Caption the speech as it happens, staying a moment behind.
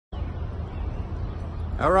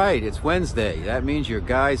All right, it's Wednesday. That means your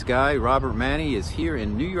guy's guy, Robert Manni, is here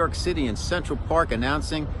in New York City in Central Park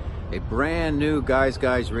announcing a brand new Guys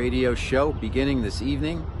radio show beginning this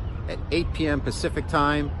evening at 8 p.m. Pacific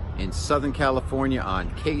Time in Southern California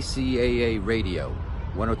on KCAA Radio,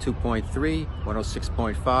 102.3,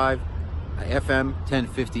 106.5, FM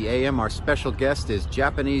 1050 AM. Our special guest is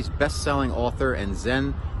Japanese best-selling author and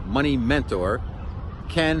Zen money mentor,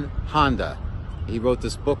 Ken Honda. He wrote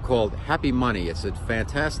this book called Happy Money. It's a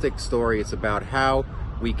fantastic story. It's about how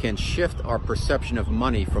we can shift our perception of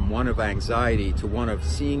money from one of anxiety to one of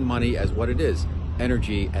seeing money as what it is,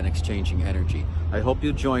 energy and exchanging energy. I hope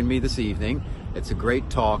you'll join me this evening. It's a great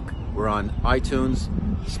talk. We're on iTunes,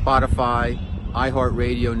 Spotify,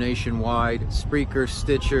 iHeartRadio nationwide, Spreaker,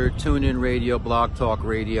 Stitcher, TuneIn Radio, Blog Talk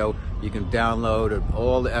Radio. You can download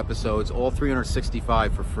all the episodes, all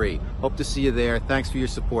 365 for free. Hope to see you there. Thanks for your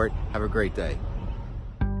support. Have a great day.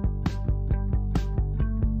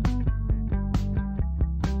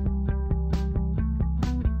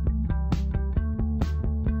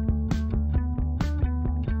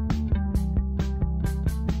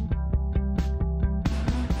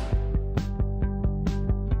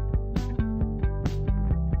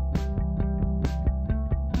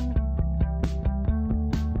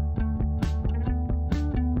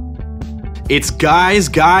 It's Guys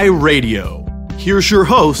Guy Radio. Here's your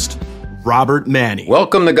host, Robert Manni.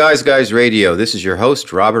 Welcome to Guys Radio. This is your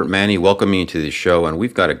host, Robert Manni, welcoming you to the show, and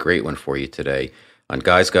we've got a great one for you today on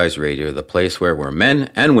Guys Radio, the place where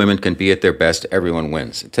men and women can be at their best. Everyone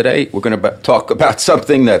wins. Today, we're going to talk about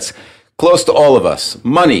something that's close to all of us,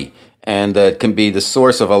 money, and it can be the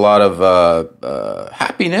source of a lot of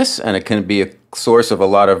happiness, and it can be a source of a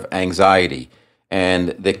lot of anxiety. And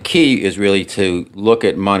the key is really to look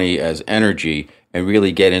at money as energy and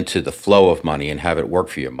really get into the flow of money and have it work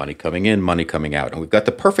for you. Money coming in, money coming out. And we've got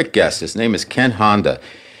the perfect guest. His name is Ken Honda.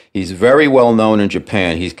 He's very well known in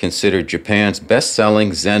Japan. He's considered Japan's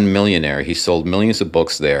best-selling Zen millionaire. He sold millions of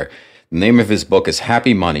books there. The name of his book is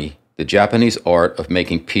Happy Money, The Japanese Art of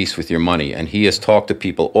Making Peace with Your Money. And he has talked to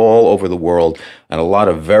people all over the world and a lot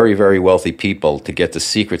of very, very wealthy people to get the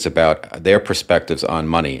secrets about their perspectives on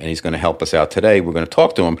money. And he's going to help us out today. We're going to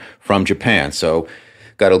talk to him from Japan. So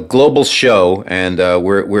got a global show, and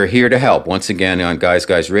we're here to help. Once again, on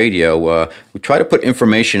Guys Radio, we try to put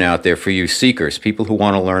information out there for you seekers, people who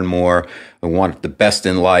want to learn more, who want the best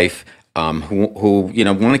in life, who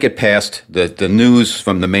want to get past the news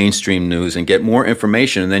from the mainstream news and get more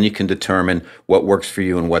information, and then you can determine what works for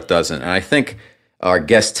you and what doesn't. And I think our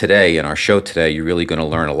guest today and our show today, you're really going to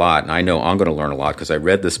learn a lot. And I know I'm going to learn a lot because I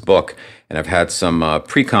read this book and I've had some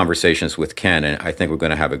pre-conversations with Ken, and I think we're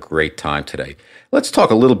going to have a great time today. Let's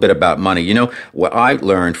talk a little bit about money. You know, what I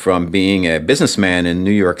learned from being a businessman in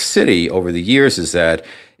New York City over the years is that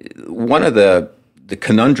one of the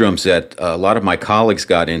conundrums that a lot of my colleagues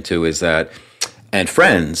got into is that, and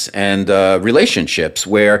friends and relationships,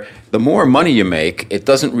 where the more money you make, it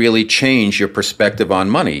doesn't really change your perspective on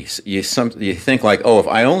money. You think like, oh, if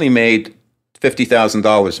I only made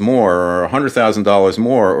 $50,000 more or $100,000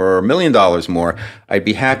 more or $1 million more, I'd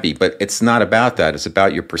be happy. But it's not about that. It's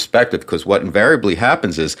about your perspective, because what invariably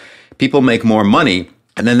happens is people make more money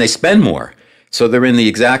and then they spend more. So they're in the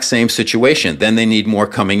exact same situation. Then they need more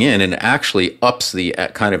coming in, and it actually ups the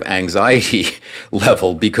kind of anxiety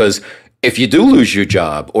level, because if you do lose your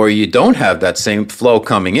job or you don't have that same flow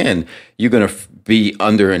coming in, you're going to be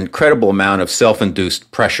under an incredible amount of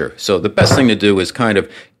self-induced pressure. So the best thing to do is kind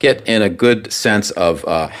of get in a good sense of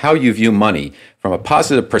how you view money from a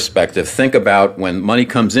positive perspective. Think about when money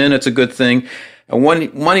comes in, it's a good thing. And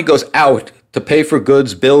when money goes out to pay for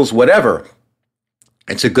goods, bills, whatever,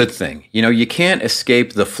 it's a good thing. You know, you can't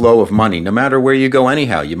escape the flow of money, no matter where you go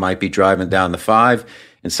anyhow. You might be driving down the 5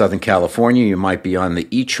 in Southern California. You might be on the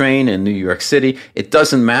E train in New York City. It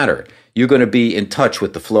doesn't matter. You're going to be in touch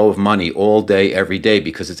with the flow of money all day, every day,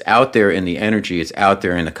 because it's out there in the energy. It's out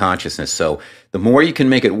there in the consciousness. So the more you can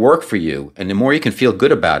make it work for you and the more you can feel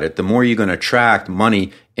good about it, the more you're going to attract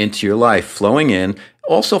money into your life, flowing in,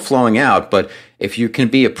 also flowing out. But if you can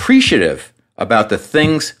be appreciative about the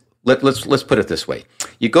things, let's put it this way.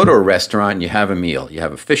 You go to a restaurant and you have a meal. You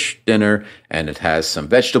have a fish dinner and it has some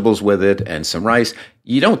vegetables with it and some rice.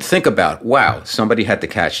 You don't think about, wow, somebody had to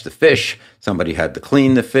catch the fish, somebody had to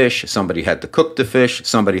clean the fish, somebody had to cook the fish,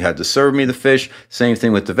 somebody had to serve me the fish. Same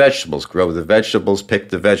thing with the vegetables. Grow the vegetables, pick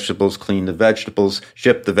the vegetables, clean the vegetables,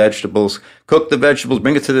 ship the vegetables, cook the vegetables,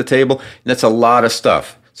 bring it to the table. And that's a lot of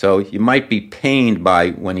stuff. So you might be pained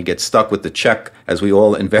by when you get stuck with the check, as we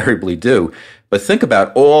all invariably do. But think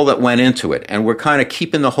about all that went into it. And we're kind of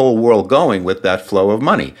keeping the whole world going with that flow of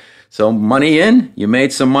money. So money in, you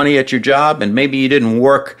made some money at your job, and maybe you didn't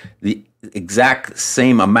work the exact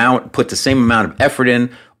same amount, put the same amount of effort in,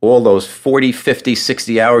 all those 40, 50,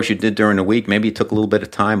 60 hours you did during the week. Maybe you took a little bit of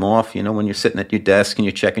time off, when you're sitting at your desk and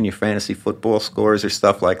you're checking your fantasy football scores or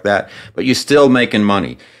stuff like that, but you're still making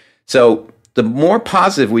money. So the more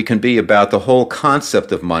positive we can be about the whole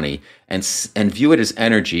concept of money and view it as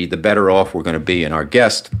energy, the better off we're going to be. And our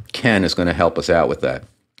guest, Ken, is going to help us out with that.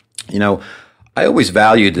 I always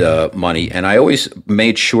valued money, and I always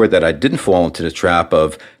made sure that I didn't fall into the trap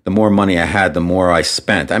of the more money I had, the more I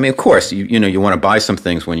spent. I mean, of course, you want to buy some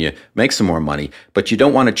things when you make some more money, but you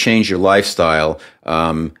don't want to change your lifestyle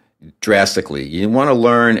drastically. You want to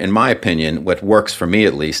learn, in my opinion, what works for me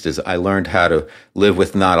at least, is I learned how to live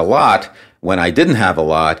with not a lot when I didn't have a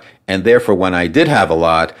lot, and therefore when I did have a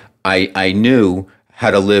lot, I knew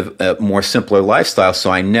how to live a more simpler lifestyle, so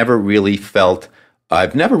I've never really felt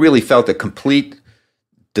a complete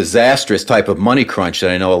disastrous type of money crunch that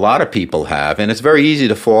I know a lot of people have. And it's very easy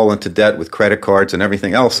to fall into debt with credit cards and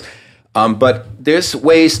everything else. But there's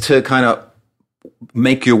ways to kind of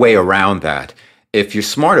make your way around that if you're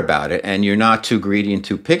smart about it and you're not too greedy and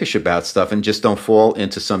too piggish about stuff, and just don't fall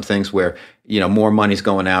into some things where, more money's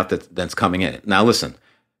going out than's coming in. Now, listen,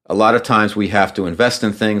 a lot of times we have to invest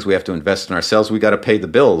in things. We have to invest in ourselves. We got to pay the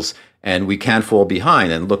bills. And we can fall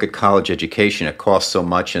behind. And look at college education; it costs so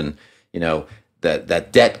much, and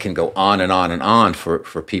that debt can go on and on and on for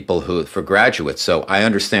people for graduates. So I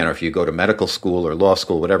understand. Or if you go to medical school or law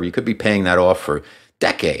school, whatever, you could be paying that off for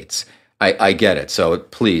decades. I get it. So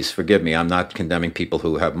please forgive me. I'm not condemning people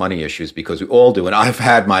who have money issues, because we all do, and I've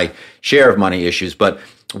had my share of money issues. But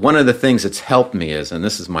one of the things that's helped me is, and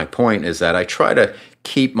this is my point, is that I try to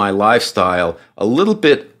keep my lifestyle a little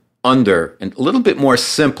bit under and a little bit more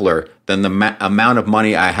simpler than the amount of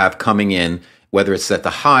money I have coming in, whether it's at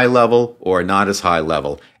the high level or not as high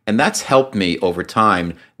level. And that's helped me over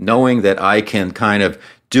time, knowing that I can kind of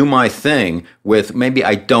do my thing with, maybe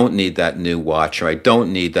I don't need that new watch, or I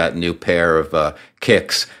don't need that new pair of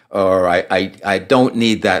kicks, or I don't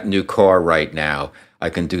need that new car right now. I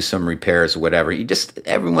can do some repairs or whatever. You just,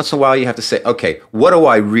 every once in a while, you have to say, okay, what do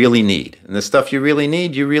I really need? And the stuff you really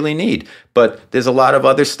need. But there's a lot of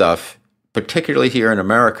other stuff, particularly here in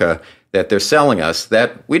America, that they're selling us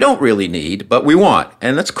that we don't really need, but we want.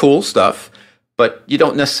 And that's cool stuff, but you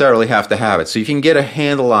don't necessarily have to have it. So if you can get a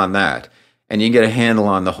handle on that, and you can get a handle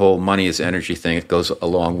on the whole money is energy thing, it goes a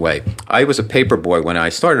long way. I was a paper boy when I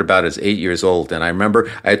started about as 8 years old, and I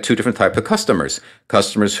remember I had two different types of customers.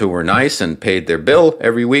 Customers who were nice and paid their bill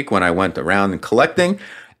every week when I went around and collecting,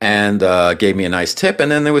 and gave me a nice tip.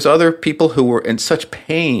 And then there was other people who were in such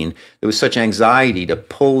pain, there was such anxiety to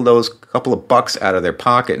pull those couple of bucks out of their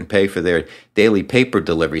pocket and pay for their daily paper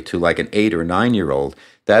delivery to like an 8 or 9 year old,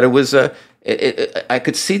 that it was I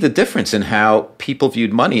could see the difference in how people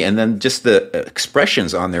viewed money, and then just the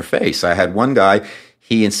expressions on their face. I had one guy,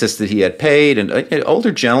 he insisted he had paid, and an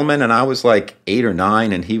older gentleman, and I was like 8 or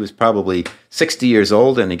 9, and he was probably 60 years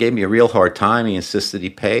old, and he gave me a real hard time. He insisted he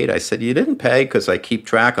paid. I said, you didn't pay, because I keep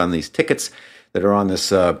track on these tickets that are on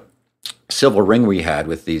this silver ring we had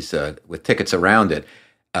with these with tickets around it.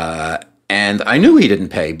 And I knew he didn't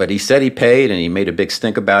pay, but he said he paid, and he made a big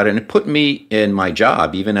stink about it. And it put me in my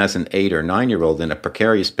job, even as an 8 or 9 year old, in a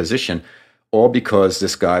precarious position, all because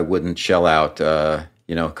this guy wouldn't shell out, a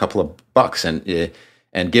couple of bucks and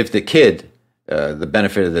give the kid the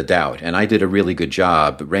benefit of the doubt. And I did a really good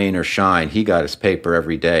job, rain or shine. He got his paper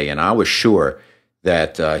every day, and I was sure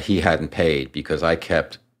that he hadn't paid, because I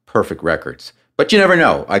kept perfect records. But you never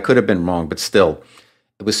know. I could have been wrong, but still,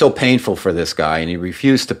 it was so painful for this guy, and he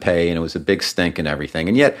refused to pay, and it was a big stink and everything.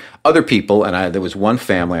 And yet other people, and there was one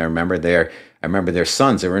family I remember their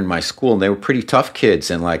sons, they were in my school, and they were pretty tough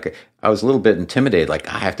kids, and like I was a little bit intimidated, like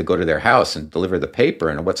I have to go to their house and deliver the paper,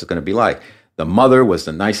 and what's it going to be like? The mother was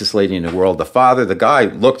the nicest lady in the world. The father, the guy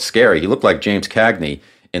looked scary. He looked like James Cagney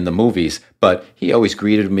in the movies, but he always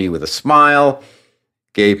greeted me with a smile,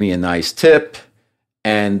 gave me a nice tip,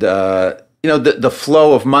 and the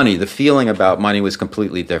flow of money, the feeling about money was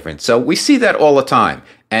completely different. So we see that all the time.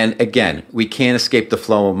 And again, we can't escape the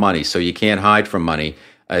flow of money, so you can't hide from money.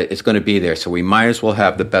 It's going to be there. So we might as well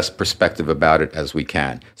have the best perspective about it as we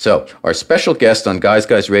can. So our special guest on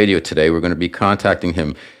Guys Radio today, we're going to be contacting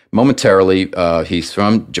him momentarily. He's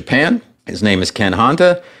from Japan. His name is Ken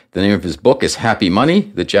Honda. The name of his book is Happy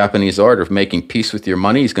Money, The Japanese Art of Making Peace with Your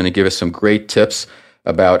Money. He's going to give us some great tips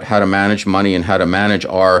about how to manage money and how to manage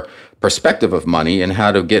our perspective of money and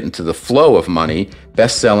how to get into the flow of money.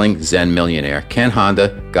 Best-selling Zen millionaire. Ken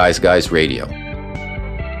Honda, Guys Radio.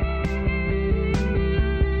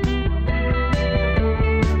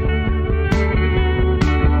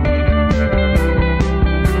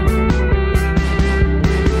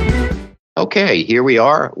 Okay, here we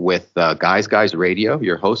are with Guys Radio,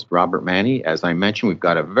 your host, Robert Manni. As I mentioned, we've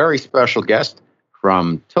got a very special guest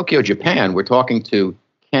from Tokyo, Japan. We're talking to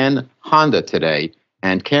Ken Honda today.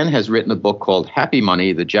 And Ken has written a book called Happy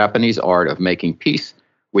Money, The Japanese Art of Making Peace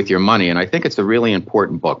with Your Money. And I think it's a really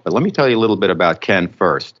important book. But let me tell you a little bit about Ken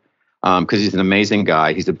first, because he's an amazing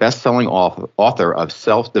guy. He's a best-selling author of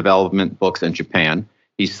self-development books in Japan.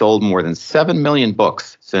 He's sold more than 7 million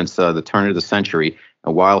books since the turn of the century.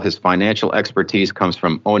 And while his financial expertise comes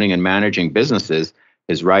from owning and managing businesses,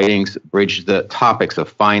 his writings bridge the topics of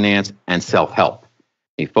finance and self-help.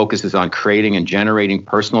 He focuses on creating and generating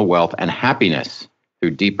personal wealth and happiness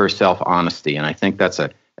through deeper self-honesty. And I think that's a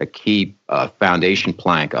key foundation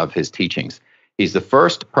plank of his teachings. He's the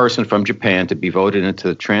first person from Japan to be voted into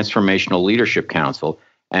the Transformational Leadership Council.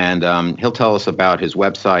 And he'll tell us about his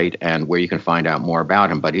website and where you can find out more about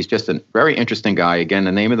him. But he's just a very interesting guy. Again,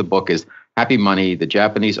 the name of the book is Happy Money, The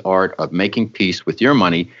Japanese Art of Making Peace with Your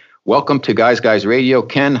Money. Welcome to Guys Radio,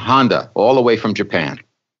 Ken Honda, all the way from Japan.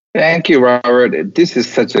 Thank you, Robert. This is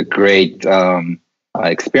such a great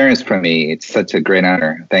experience for me. It's such a great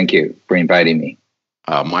honor. Thank you for inviting me.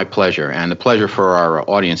 My pleasure, and a pleasure for our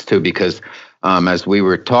audience, too, because as we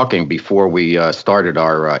were talking before we started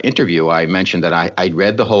our interview, I mentioned that I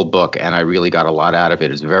read the whole book, and I really got a lot out of it.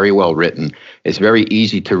 It's very well written. It's very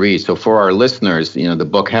easy to read. So for our listeners, the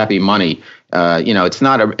book Happy Money, it's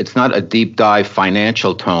not a deep dive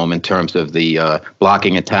financial tome in terms of the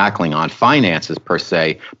blocking and tackling on finances per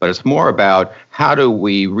se, but it's more about how do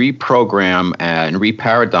we reprogram and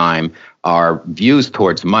reparadigm our views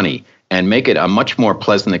towards money and make it a much more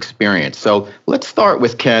pleasant experience. So let's start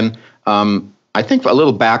with Ken. I think a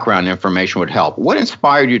little background information would help. What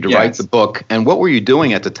inspired you to write the book, and what were you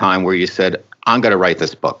doing at the time where you said, I'm going to write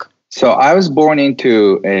this book? So I was born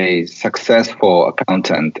into a successful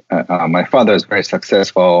accountant. My father is a very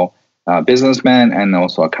successful businessman and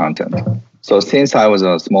also accountant. So since I was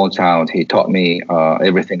a small child, he taught me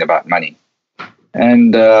everything about money.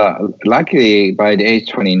 And luckily, by the age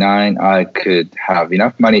 29, I could have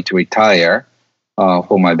enough money to retire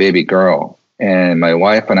for my baby girl. And my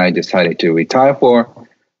wife and I decided to retire for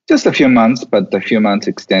just a few months, but the few months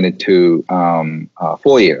extended to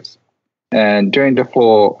 4 years. And during the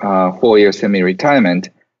 4 year semi-retirement,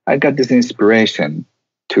 I got this inspiration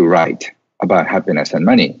to write about happiness and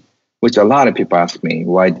money, which a lot of people ask me,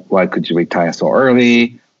 why could you retire so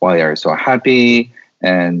early? Why are you so happy?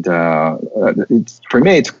 And for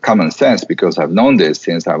me, it's common sense because I've known this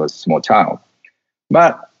since I was a small child.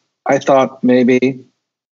 But I thought maybe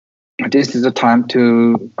this is the time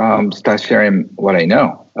to start sharing what I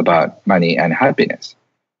know about money and happiness,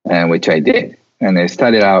 and which I did. And I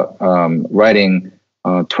started out writing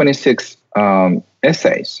 26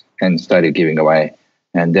 essays and started giving away.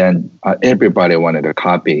 And then everybody wanted a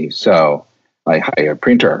copy. So I hired a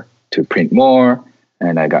printer to print more.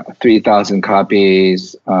 And I got 3,000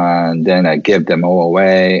 copies. And then I gave them all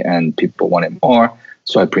away. And people wanted more.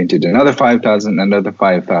 So I printed another 5,000, another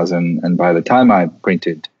 5,000. And by the time I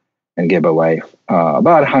printed and gave away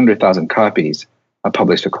about 100,000 copies, a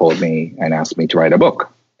publisher called me and asked me to write a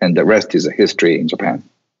book. And the rest is a history in Japan.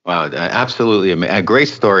 Wow, absolutely a great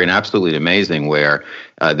story and absolutely amazing where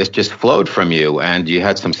this just flowed from you and you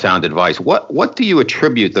had some sound advice. What do you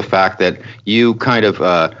attribute the fact that you kind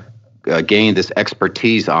of gained this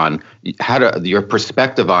expertise on your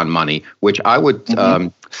perspective on money, which I would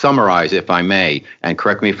summarize, if I may, and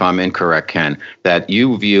correct me if I'm incorrect, Ken, that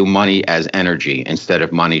you view money as energy instead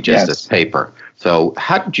of money just as paper. So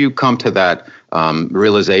how did you come to that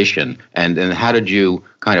realization, and how did you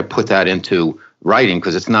kind of put that into writing?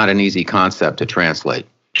 Because it's not an easy concept to translate.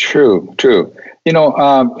 True.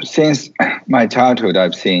 Since my childhood,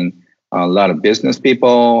 I've seen a lot of business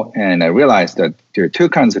people, and I realized that there are two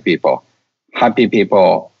kinds of people: happy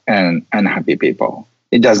people and unhappy people.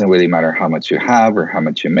 It doesn't really matter how much you have or how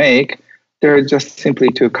much you make. There are just simply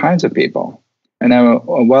two kinds of people. And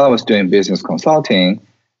while I was doing business consulting,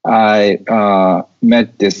 I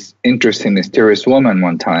met this interesting, mysterious woman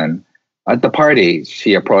one time at the party.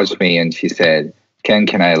 She approached me and she said, Ken,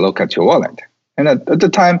 can I look at your wallet? And at the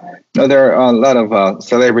time, there are a lot of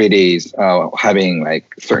celebrities having a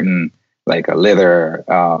leather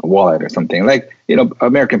wallet or something.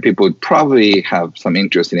 American people would probably have some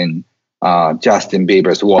interest in Justin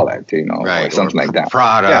Bieber's wallet, right, or something like that.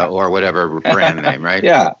 Prada or whatever brand name, right?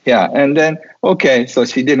 Yeah. And then, so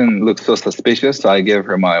she didn't look so suspicious, so I gave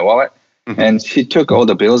her my wallet, and she took all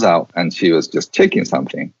the bills out, and she was just checking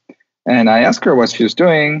something. And I asked her what she was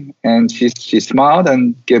doing, and she smiled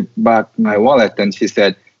and gave back my wallet, and she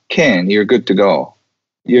said, Ken, you're good to go.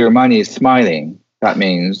 Your money is smiling. That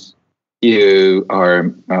means you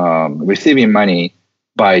are receiving money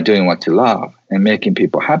by doing what you love and making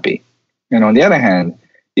people happy. And on the other hand,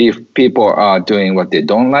 if people are doing what they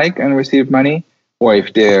don't like and receive money, or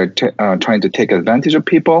if they're trying to take advantage of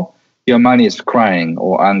people, your money is crying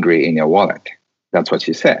or angry in your wallet. That's what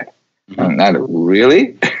she said. And I,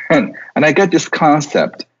 really? and I got this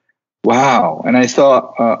concept. Wow. And I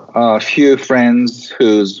saw a few friends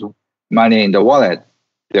whose money in the wallet,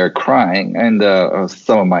 they're crying. And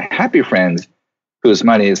some of my happy friends whose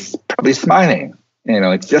money is probably smiling.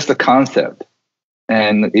 It's just a concept.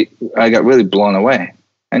 And I got really blown away.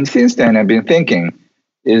 And since then, I've been thinking,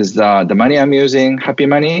 is the money I'm using happy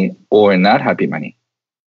money or not happy money?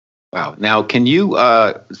 Wow. Now, can you,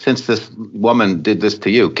 since this woman did this to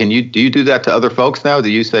you, do you do that to other folks now? Do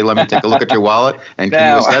you say, let me take a look at your wallet? And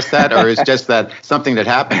can you assess that? Or is just that something that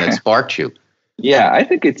happened that sparked you? Yeah, I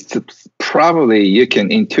think it's probably you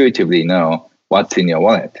can intuitively know what's in your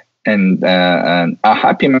wallet. And a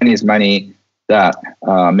happy money is money that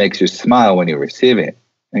makes you smile when you receive it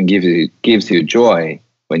and gives you joy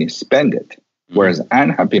when you spend it. Whereas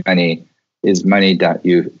unhappy money is money that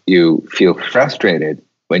you feel frustrated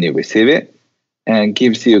when you receive it and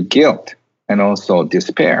gives you guilt and also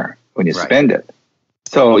despair when you spend it.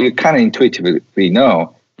 So you kind of intuitively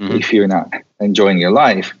know if you're not enjoying your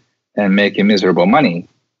life and making miserable money,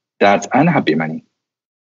 that's unhappy money.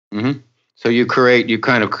 So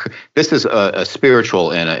this is a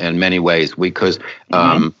spiritual in many ways, because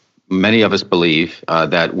many of us believe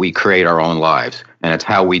that we create our own lives, and it's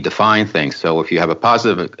how we define things. So if you have a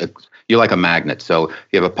positive, you're like a magnet. So if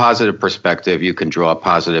you have a positive perspective, you can draw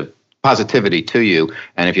positivity to you.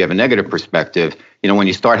 And if you have a negative perspective, when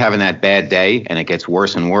you start having that bad day and it gets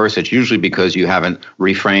worse and worse, it's usually because you haven't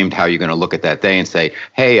reframed how you're going to look at that day and say,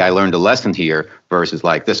 hey, I learned a lesson here, versus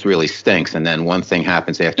like, this really stinks. And then one thing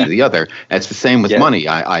happens after the other. It's the same with money,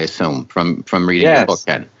 I assume, from reading the book,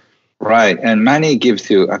 Ken. Right. And money gives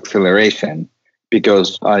you acceleration,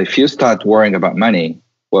 because if you start worrying about money,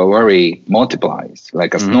 well, worry multiplies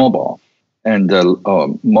like a snowball. And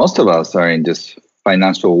most of us are in this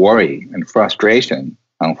financial worry and frustration,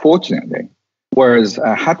 unfortunately. Whereas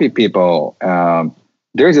happy people,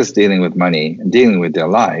 they're just dealing with money and dealing with their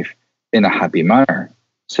life in a happy manner.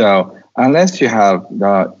 So unless you have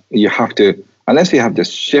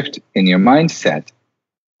this shift in your mindset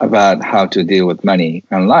about how to deal with money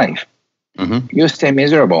and life, you stay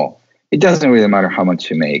miserable. It doesn't really matter how much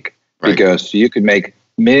you make, because you could make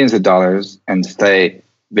millions of dollars and stay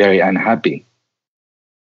very unhappy.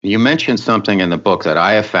 You mentioned something in the book that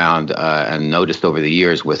I have found and noticed over the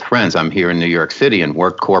years with friends. I'm here in New York City and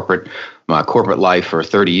worked my corporate life for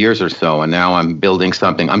 30 years or so, and now I'm building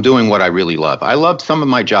something. I'm doing what I really love. I loved some of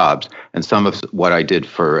my jobs and some of what I did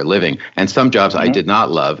for a living, and some jobs I did not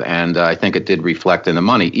love, and I think it did reflect in the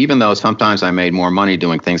money. Even though sometimes I made more money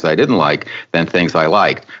doing things I didn't like than things I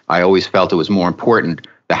liked, I always felt it was more important.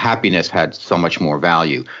 The happiness had so much more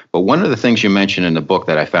value. But one of the things you mentioned in the book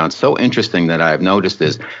that I found so interesting that I've noticed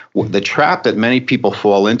is the trap that many people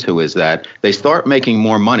fall into is that they start making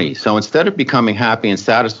more money. So instead of becoming happy and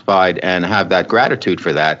satisfied and have that gratitude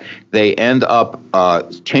for that, they end up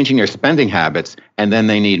changing their spending habits, and then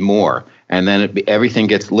they need more. And then everything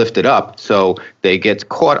gets lifted up. So they get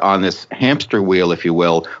caught on this hamster wheel, if you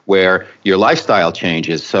will, where your lifestyle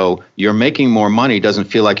changes. So you're making more money doesn't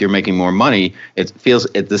feel like you're making more money. It feels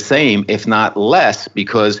the same, if not less,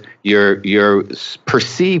 because your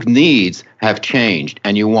perceived needs have changed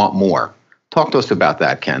and you want more. Talk to us about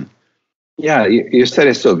that, Ken. Yeah, you said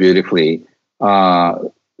it so beautifully.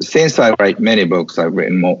 Since I write many books, I've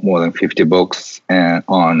written more than 50 books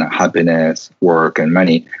on happiness, work, and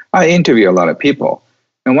money. I interview a lot of people.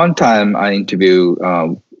 And one time I interviewed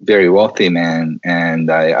a very wealthy man, and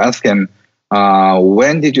I asked him,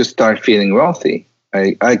 when did you start feeling wealthy?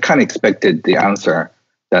 I kind of expected the answer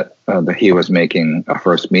that he was making a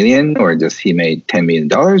first million, or just he made $10 million.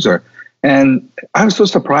 And I was so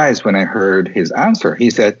surprised when I heard his answer. He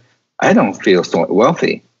said, I don't feel so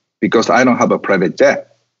wealthy because I don't have a private jet.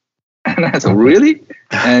 And I said, really?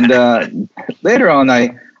 And later on,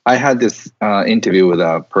 I had this interview with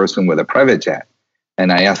a person with a private jet.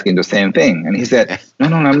 And I asked him the same thing. And he said, no,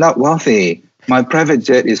 I'm not wealthy. My private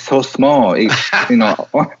jet is so small.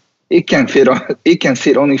 It can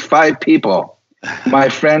fit only 5 people. My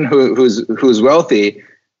friend who's wealthy,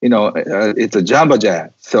 it's a jumbo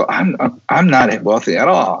jet. So I'm not wealthy at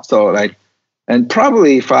all. So and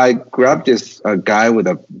probably if I grab this guy with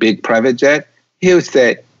a big private jet, he would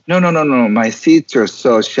say, no, my seats are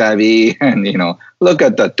so shabby. And, look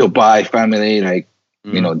at the Dubai family,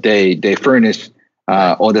 they furnish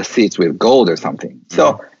all the seats with gold or something.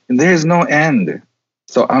 So there's no end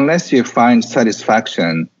So unless you find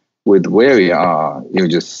satisfaction with where you are, you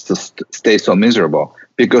just stay so miserable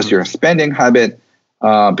because your spending habit,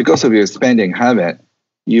 because of your spending habit,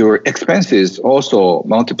 your expenses also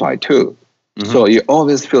multiply too. So you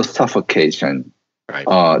always feel suffocation, Right.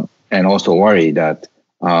 and also worry that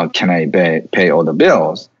can I pay all the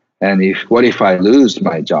bills? And what if I lose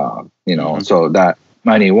my job? So that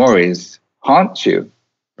money worries haunt you.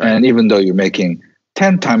 Right. And even though you're making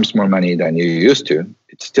 10 times more money than you used to,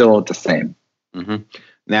 it's still the same.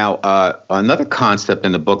 Now, another concept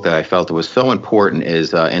in the book that I felt was so important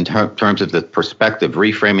is in terms of the perspective,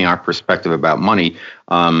 reframing our perspective about money,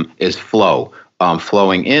 is flow.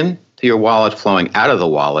 Flowing in to your wallet, flowing out of the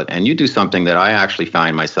wallet. And you do something that I actually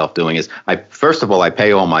find myself doing is, first of all, I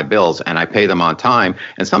pay all my bills and I pay them on time.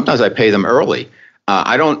 And sometimes I pay them early.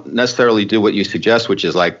 I don't necessarily do what you suggest, which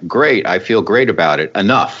is like, great, I feel great about it,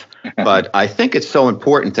 enough. But I think it's so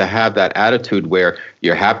important to have that attitude where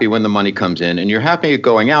you're happy when the money comes in and you're happy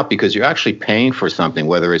going out because you're actually paying for something,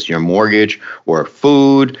 whether it's your mortgage or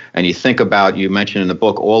food. And you think about, you mentioned in the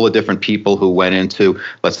book, all the different people who went into,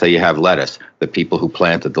 let's say you have lettuce, the people who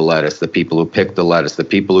planted the lettuce, the people who picked the lettuce, the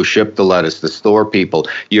people who shipped the lettuce, the store people.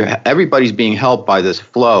 Everybody's being helped by this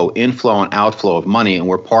flow, inflow and outflow of money. And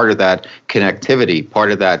we're part of that connectivity,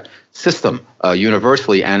 part of that system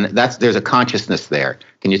universally. And there's a consciousness there.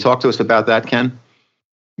 Can you talk to us about that, Ken?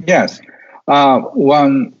 Yes.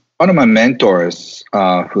 One of my mentors,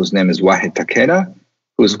 whose name is Wahei Takeda,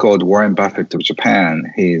 who's called Warren Buffett of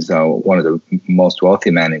Japan. He's one of the most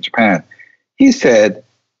wealthy men in Japan. He said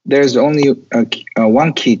there's only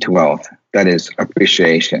one key to wealth, that is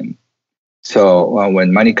appreciation. So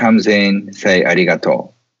when money comes in, say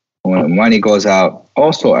arigato. When money goes out,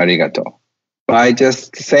 also arigato. By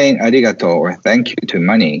just saying arigato or thank you to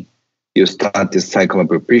money, you start this cycle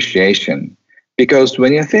of appreciation. Because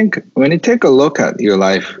when you take a look at your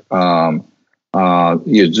life,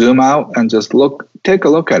 you zoom out and just take a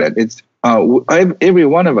look at it. It's every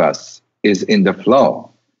one of us is in the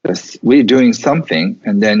flow. We're doing something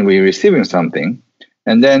and then we're receiving something.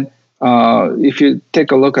 And then if you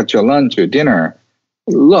take a look at your lunch or dinner,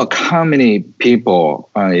 look how many people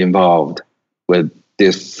are involved with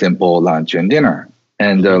this simple lunch and dinner.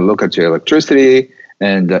 And look at your electricity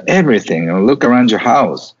and everything. Look around your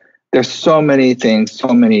house. There's so many things, so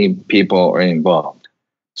many people are involved.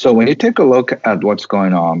 So when you take a look at what's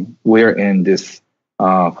going on, we're in this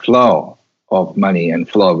flow of money and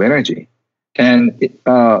flow of energy. And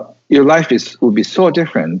your life will be so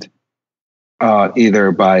different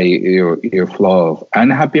either by your flow of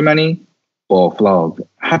unhappy money or flow of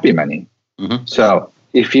happy money. So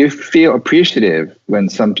if you feel appreciative when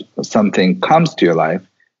something comes to your life,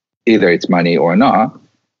 either it's money or not,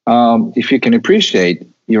 if you can appreciate,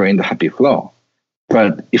 you're in the happy flow.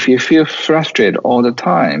 But if you feel frustrated all the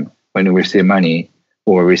time when you receive money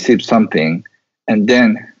or receive something, and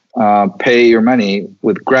then pay your money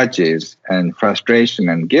with grudges and frustration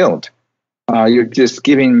and guilt, you're just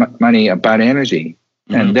giving money a bad energy.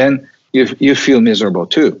 And then you feel miserable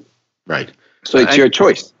too. Right. So it's your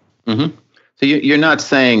choice. So you're not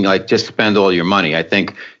saying like just spend all your money. I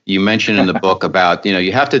think you mentioned in the book about,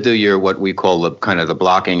 you have to do what we call the kind of the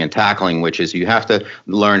blocking and tackling, which is you have to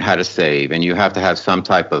learn how to save and you have to have some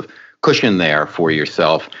type of cushion there for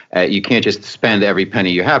yourself. You can't just spend every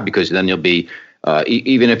penny you have because then you'll be,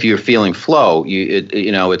 even if you're feeling flow,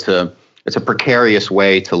 it's a precarious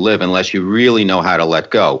way to live unless you really know how to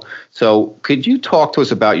let go. So could you talk to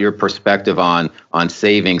us about your perspective on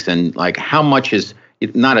savings and like how much is,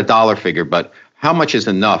 not a dollar figure, but how much is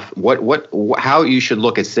enough? How you should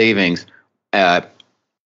look at savings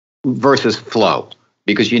versus flow,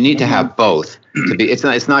 because you need to have both to be. It's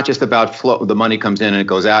not just about flow. The money comes in and it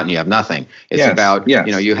goes out, and you have nothing. It's about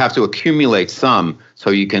you have to accumulate some so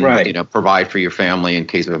you can provide for your family in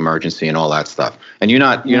case of emergency and all that stuff. And you're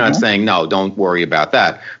not saying no, don't worry about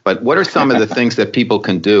that. But what are some of the things that people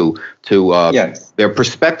can do to their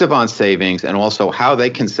perspective on savings and also how they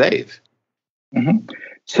can save?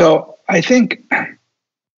 So I think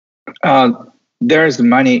there's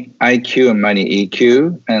money IQ and money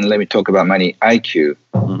EQ. And let me talk about money IQ,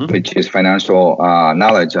 which is financial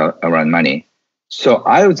knowledge around money. So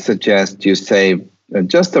I would suggest you save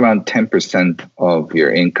just around 10% of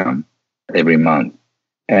your income every month,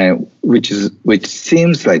 and which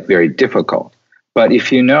seems like very difficult. But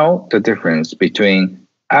if you know the difference between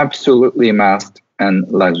absolutely must and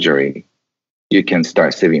luxury, you can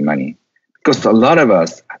start saving money. Because a lot of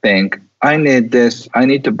us think, I need this, I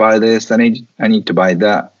need to buy this, I need to buy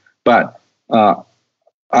that. But I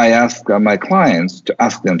ask my clients to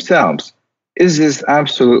ask themselves, is this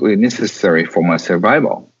absolutely necessary for my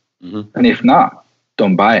survival? And if not,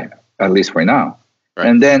 don't buy it, at least for now. Right.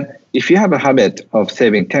 And then if you have a habit of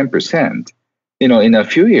saving 10%, in a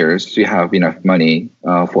few years, you have enough money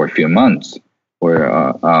for a few months or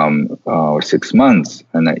 6 months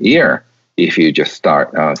and a year if you just start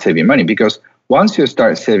saving money. Because once you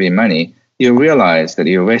start saving money, you realize that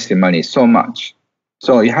you're wasting money so much.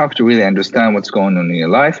 So you have to really understand what's going on in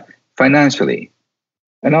your life financially.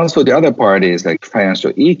 And also the other part is like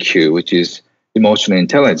financial EQ, which is emotional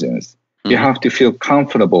intelligence. You have to feel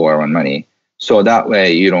comfortable around money. So that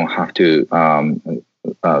way you don't have to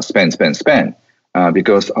spend.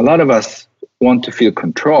 Because a lot of us want to feel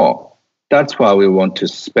control. That's why we want to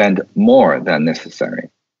spend more than necessary.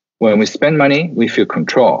 When we spend money, we feel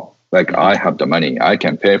control. Like, I have the money, I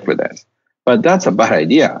can pay for this. But that's a bad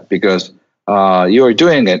idea because you're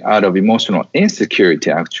doing it out of emotional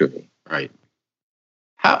insecurity, actually. Right.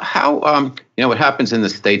 How it happens in the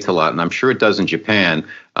States a lot, and I'm sure it does in Japan,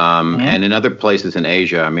 and in other places in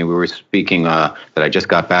Asia. I mean, we were speaking that I just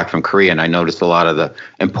got back from Korea, and I noticed a lot of the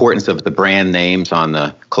importance of the brand names on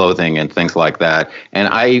the clothing and things like that. And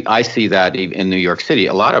I see that in New York City.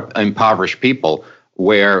 A lot of impoverished people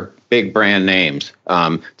wear big brand names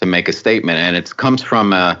to make a statement, and it comes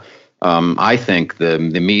from I think the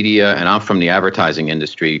media, and I'm from the advertising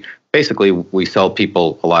industry. Basically, we sell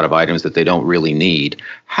people a lot of items that they don't really need.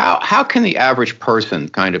 How can the average person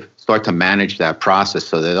kind of start to manage that process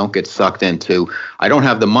so they don't get sucked into, I don't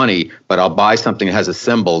have the money, but I'll buy something that has a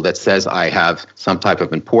symbol that says I have some type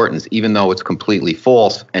of importance, even though it's completely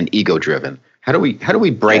false and ego-driven? How do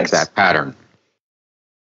we break that pattern?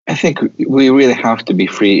 I think we really have to be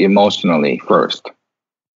free emotionally first.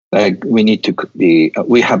 Like, we need to be.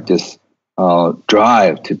 We have this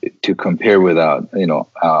drive to compare with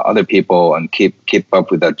other people and keep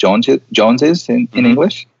up with the Joneses in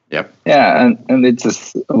English. Yep. Yeah, and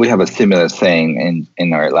it's we have a similar saying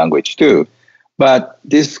in our language too. But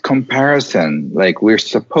this comparison, like, we're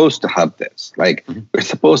supposed to have this. Like, we're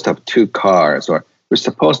supposed to have 2 cars, or we're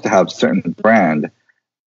supposed to have certain brand.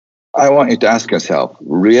 I want you to ask yourself,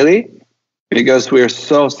 really? Because we're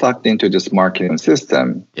so sucked into this marketing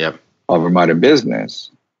system of our modern business.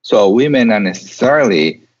 So we may not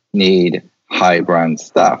necessarily need high brand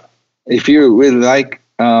stuff. If you really like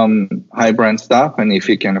high brand stuff, and if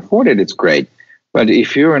you can afford it, it's great. But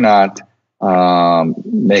if you're not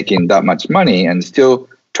making that much money and still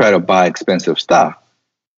try to buy expensive stuff,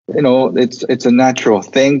 it's a natural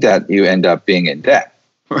thing that you end up being in debt.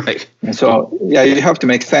 Right. And so, you have to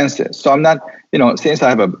make senses. So I'm not, since I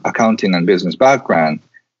have an accounting and business background,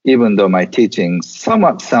 even though my teaching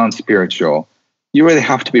somewhat sounds spiritual, you really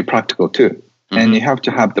have to be practical too. And you have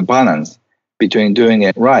to have the balance between doing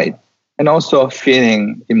it right and also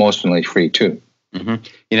feeling emotionally free too.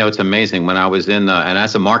 It's amazing. When I was and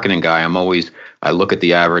as a marketing guy, I look at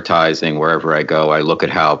the advertising wherever I go. I look at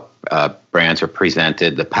how brands are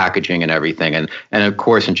presented, the packaging and everything. And of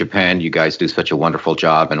course, in Japan, you guys do such a wonderful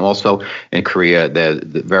job. And also in Korea,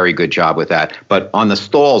 the very good job with that. But on the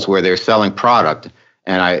stalls where they're selling product,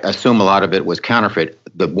 and I assume a lot of it was counterfeit,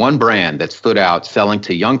 the one brand that stood out selling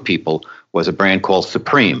to young people was a brand called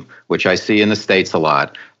Supreme, which I see in the States a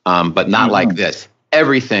lot, but not like this.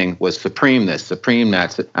 Everything was Supreme this, Supreme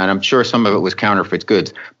that, and I'm sure some of it was counterfeit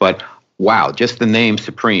goods. But wow, just the name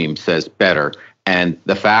Supreme says better. And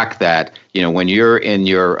the fact that, when you're in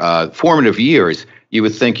your formative years, you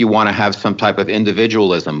would think you want to have some type of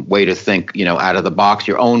individualism, way to think, out of the box,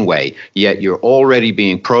 your own way. Yet you're already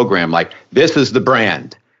being programmed like, this is the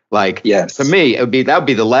brand. Like, yes. For me, that would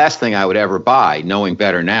be the last thing I would ever buy, knowing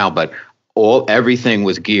better now. But everything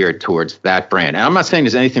was geared towards that brand. And I'm not saying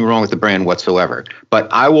there's anything wrong with the brand whatsoever,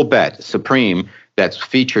 but I will bet Supreme, that's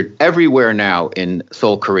featured everywhere now in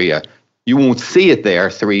Seoul, Korea, you won't see it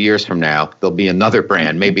there 3 years from now. There'll be another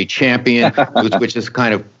brand, maybe Champion, which is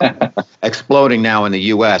kind of exploding now in the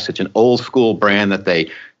U.S. It's an old school brand that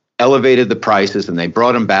they elevated the prices and they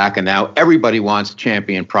brought them back, and now everybody wants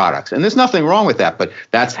Champion products. And there's nothing wrong with that, but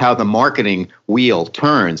that's how the marketing wheel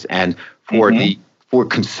turns. And for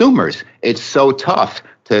consumers, it's so tough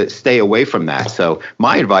to stay away from that. So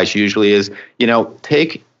my advice usually is,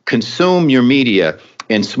 consume your media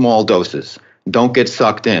in small doses. Don't get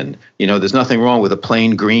sucked in. There's nothing wrong with a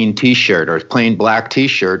plain green T-shirt or a plain black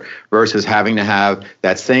T-shirt versus having to have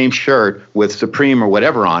that same shirt with Supreme or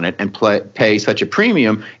whatever on it and pay such a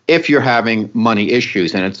premium if you're having money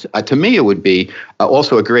issues. And it's to me, it would be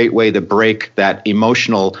also a great way to break that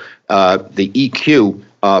emotional, the EQ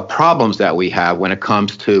problems that we have when it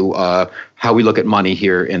comes to how we look at money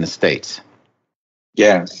here in the States.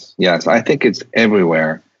 Yes. I think it's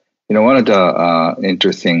everywhere. One of the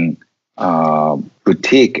interesting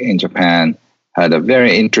boutique in Japan had a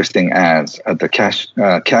very interesting ads at the cash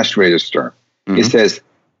register. Mm-hmm. It says,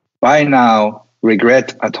 "Buy now,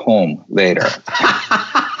 regret at home later."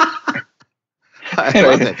 I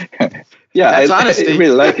love it. Yeah, That's I honesty.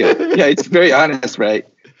 really like it. Yeah, it's very honest, right?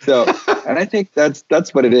 So, and I think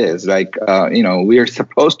that's what it is. Like, we are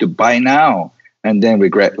supposed to buy now and then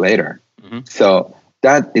regret later. Mm-hmm. So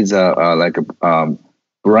that is a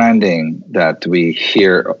branding that we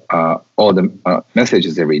hear all the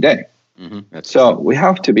messages every day. Mm-hmm. So we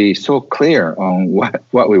have to be so clear on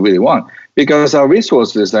what we really want, because our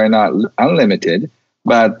resources are not unlimited,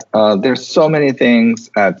 but there's so many things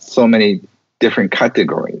at so many different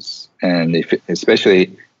categories. And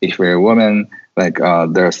especially if you're a woman, like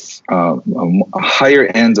there's higher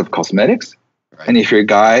ends of cosmetics. Right. And if you're a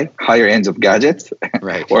guy, higher ends of gadgets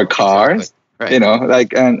Right. or cars. Exactly.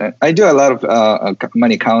 Right. And I do a lot of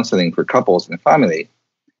money counseling for couples and family.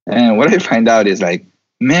 And what I find out is like,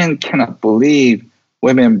 men cannot believe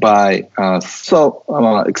women buy so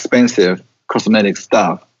expensive cosmetic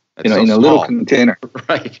stuff, That's so in a small. little container.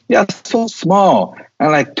 Right. Yeah, so small,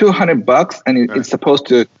 and like $200, and Right. it's supposed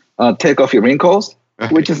to take off your wrinkles,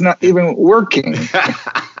 Right. which is not even working.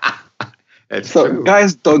 That's So true.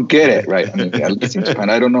 guys don't get it, right? I mean, at least in Japan,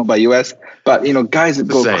 I don't know about US, but guys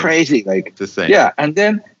go same. crazy, like It's the same. yeah. And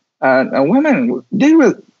then women, they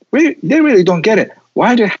really don't get it.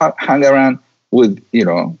 Why do you hang around with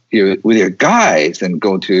with your guys and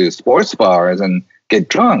go to sports bars and get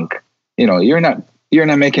drunk? You're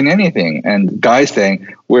not making anything. And guys saying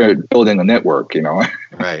we're building a network.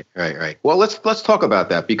 Right. Well, let's talk about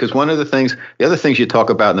that, because the other things you talk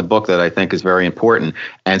about in the book that I think is very important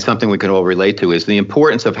and something we can all relate to is the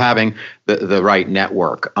importance of having the right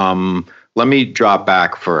network. Let me drop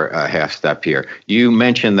back for a half step here. You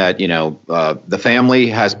mentioned that, the family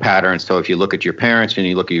has patterns. So if you look at your parents and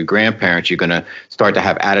you look at your grandparents, you're going to start to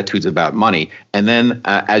have attitudes about money. And then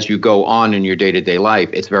as you go on in your day-to-day life,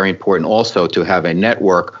 it's very important also to have a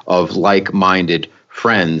network of like-minded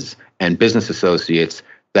friends and business associates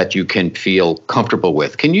that you can feel comfortable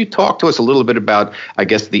with. Can you talk to us a little bit about, I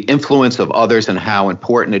guess, the influence of others and how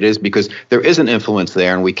important it is? Because there is an influence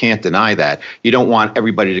there, and we can't deny that. You don't want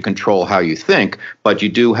everybody to control how you think, but you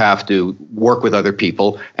do have to work with other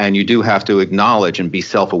people, and you do have to acknowledge and be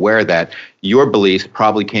self-aware that your beliefs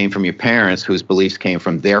probably came from your parents, whose beliefs came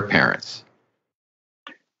from their parents.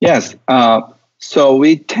 Yes. So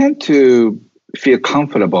we tend to feel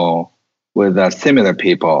comfortable with similar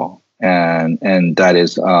people. And that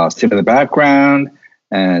is similar background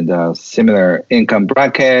and similar income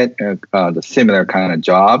bracket, the similar kind of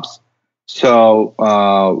jobs. So,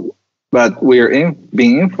 but we're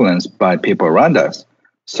being influenced by people around us.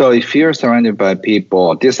 So if you're surrounded by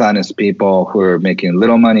people, dishonest people who are making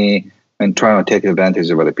little money and trying to take advantage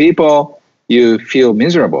of other people, you feel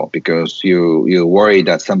miserable because you worry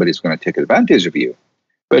that somebody's going to take advantage of you.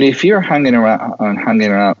 But if you're hanging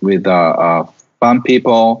around with fun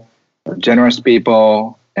people, generous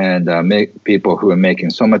people, and people who are making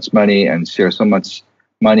so much money and share so much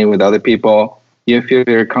money with other people, you feel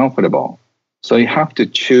very comfortable. So you have to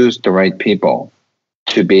choose the right people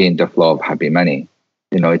to be in the flow of happy money.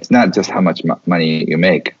 It's not just how much money you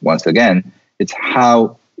make. Once again, it's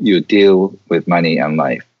how you deal with money and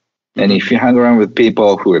life. Mm-hmm. And if you hang around with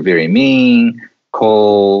people who are very mean,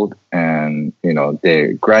 cold, and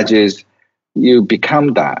they're grudges, you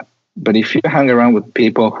become that. But if you hang around with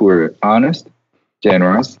people who are honest,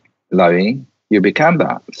 generous, loving, you become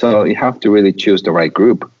that. So you have to really choose the right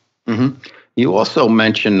group. Mm-hmm. You also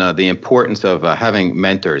mentioned the importance of having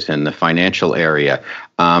mentors in the financial area.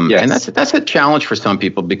 Yes. And that's a challenge for some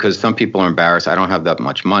people, because some people are embarrassed. I don't have that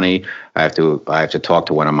much money. I have to talk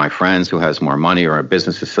to one of my friends who has more money, or a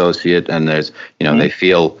business associate, and there's Mm-hmm. they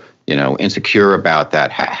feel insecure about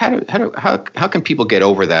that. How can people get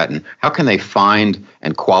over that, and how can they find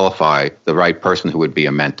and qualify the right person who would be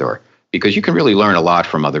a mentor? Because you can really learn a lot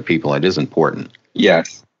from other people. It is important.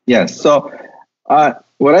 Yes. So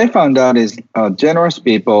what I found out is generous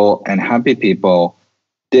people and happy people,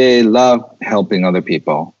 they love helping other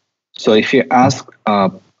people. So if you ask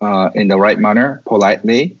in the right manner,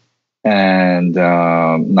 politely and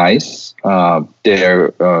nice,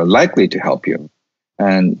 they're likely to help you.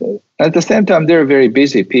 And at the same time, they're very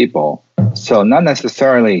busy people. So not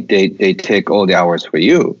necessarily they take all the hours for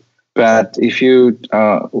you. But if you,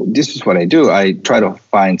 this is what I do. I try to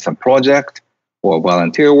find some project or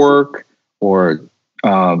volunteer work or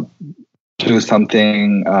do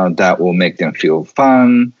something that will make them feel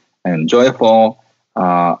fun and joyful.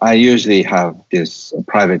 I usually have this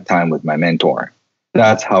private time with my mentor.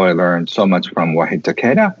 That's how I learned so much from Wahid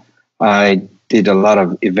Takeda. I did a lot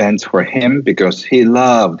of events for him because he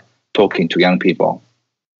loved talking to young people,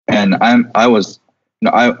 and I'm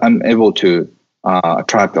able to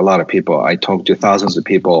attract a lot of people. I talk to thousands of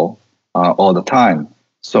people all the time,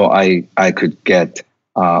 so I could get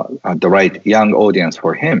the right young audience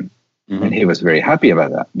for him, and he was very happy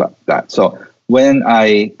about that. So when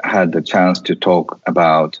I had the chance to talk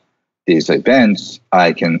about these events,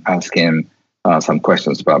 I can ask him some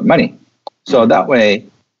questions about money. So that way,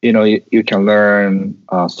 you can learn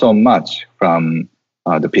so much from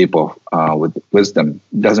the people with wisdom.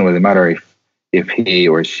 It doesn't really matter if he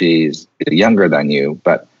or she is younger than you,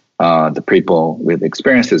 but the people with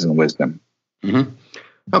experiences and wisdom.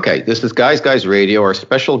 Okay, this is Guys Radio. Our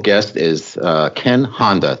special guest is Ken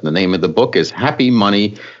Honda. The name of the book is Happy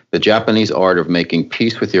Money, The Japanese Art of Making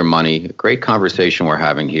Peace with Your Money. A great conversation we're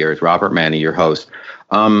having here. It's Robert Manni, your host.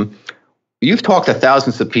 You've talked to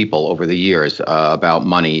thousands of people over the years about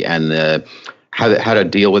money and how to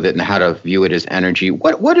deal with it and how to view it as energy.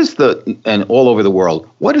 What is and all over the world,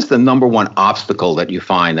 what is the number one obstacle that you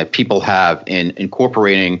find that people have in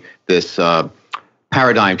incorporating this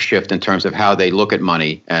paradigm shift in terms of how they look at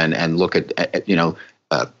money and look at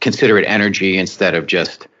consider it energy instead of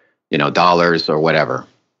just dollars or whatever?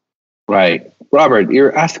 Right. Robert,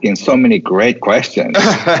 you're asking so many great questions.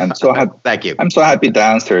 Thank you. I'm so happy to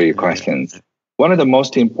answer your questions. One of the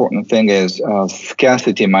most important thing is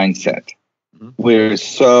scarcity mindset. We're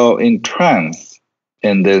so entranced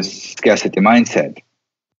in this scarcity mindset.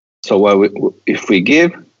 So if we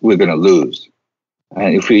give, we're going to lose.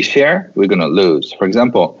 And if we share, we're going to lose. For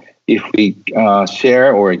example, if we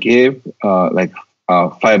share or give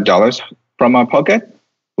 $5 from our pocket,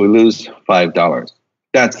 we lose $5.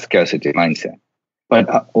 That's scarcity mindset. But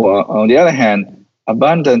on the other hand,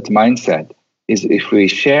 abundant mindset is if we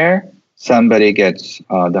share, somebody gets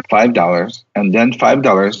the $5, and then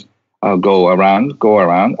 $5 go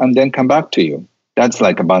around, and then come back to you. That's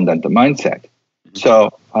like abundant mindset.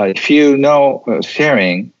 So if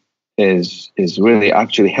sharing is really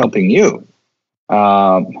actually helping you,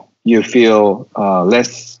 you feel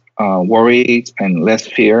less worried and less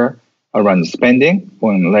fear around spending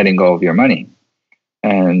when letting go of your money.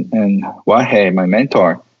 And Wahei, my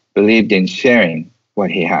mentor, believed in sharing what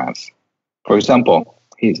he has. For example,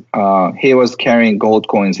 he was carrying gold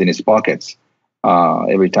coins in his pockets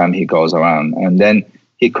every time he goes around, and then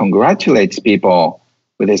he congratulates people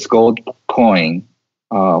with his gold coin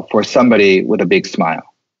for somebody with a big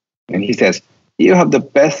smile, and he says, "You have the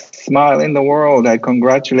best smile in the world. I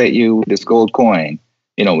congratulate you with this gold coin,"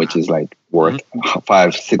 which is like worth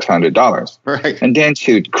 $500-$600. Right. And then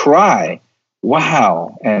she would cry.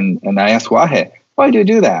 Wow. And I asked Wahei, why do you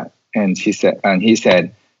do that? And he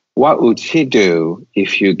said, what would she do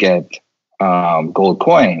if you get gold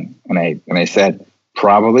coin? And I said,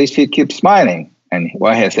 probably she'd keep smiling. And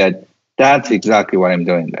Wahei said, that's exactly what I'm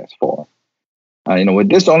doing this for. With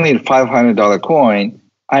this only $500 coin,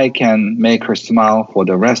 I can make her smile for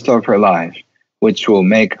the rest of her life, which will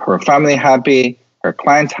make her family happy, her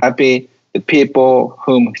clients happy, the people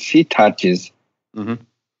whom she touches,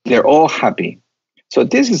 they're all happy. So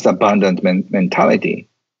this is abundant mentality.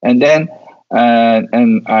 And then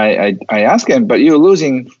I ask him, but you're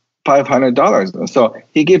losing $500. So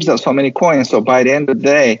he gives us so many coins. So by the end of the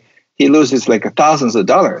day, he loses like thousands of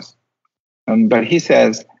dollars. But he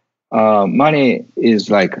says, money is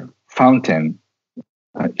like a fountain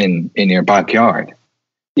in your backyard.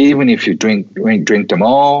 Even if you drink them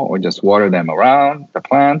all or just water them around the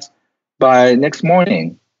plants, by next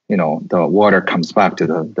morning, the water comes back to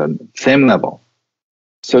the same level.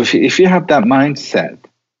 So if you have that mindset,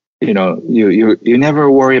 you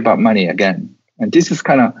never worry about money again. And this is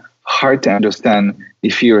kind of hard to understand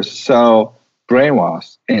if you're so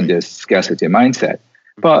brainwashed in this scarcity mindset.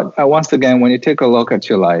 But once again, when you take a look at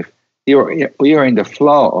your life, you're in the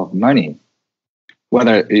flow of money.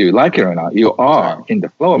 Whether you like it or not, you are in the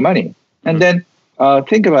flow of money. And then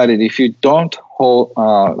think about it. If you don't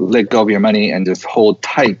let go of your money and just hold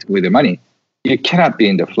tight with your money, you cannot be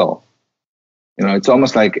in the flow. It's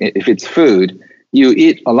almost like if it's food, you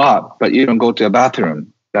eat a lot, but you don't go to a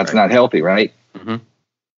bathroom. That's not healthy, right?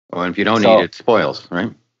 Well, if you don't eat, it spoils,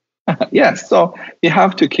 right? Yes. So you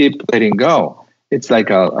have to keep letting go. It's like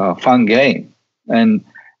a fun game. And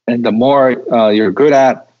the more you're good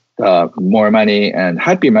at, the more money and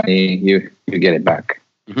happy money you get it back.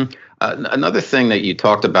 Another thing that you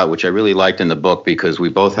talked about, which I really liked in the book, because we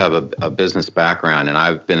both have a business background, and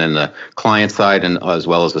I've been in the client side and as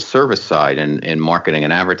well as the service side in marketing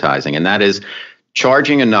and advertising, and that is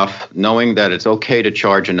charging enough, knowing that it's okay to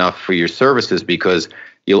charge enough for your services, because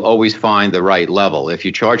you'll always find the right level. If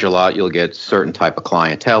you charge a lot, you'll get certain type of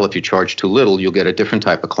clientele. If you charge too little, you'll get a different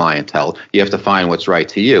type of clientele. You have to find what's right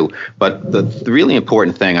to you. But the really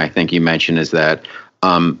important thing I think you mentioned is that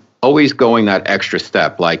always going that extra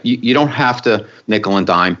step. Like you don't have to nickel and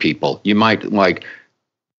dime people. You might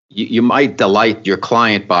you might delight your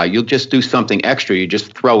client by, you'll just do something extra. You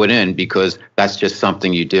just throw it in because that's just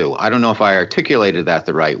something you do. I don't know if I articulated that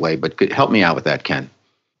the right way, but help me out with that, Ken.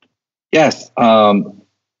 Yes.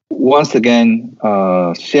 Once again,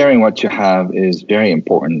 sharing what you have is very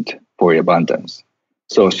important for your abundance.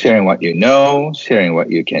 So sharing what you know, sharing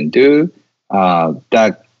what you can do,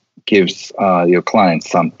 that gives your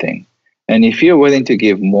clients something. And if you're willing to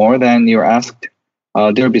give more than you're asked,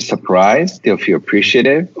 they'll be surprised. They'll feel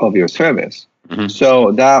appreciative of your service. Mm-hmm.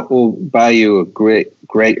 So that will buy you a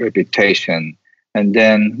great reputation. And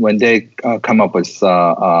then when they come up with,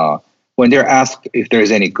 when they're asked if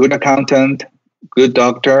there's any good accountant, good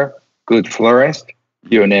doctor, good florist,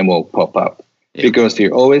 your name will pop up. Yeah. Because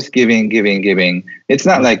you're always giving. It's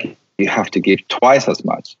not like you have to give twice as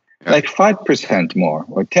much. Yeah. Like 5% more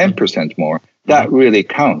or 10% more. That really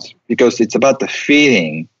counts because it's about the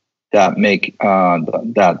feeling that make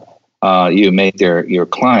you make your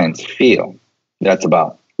clients feel. That's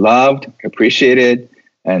about loved, appreciated,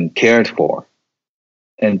 and cared for.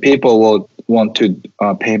 And people will want to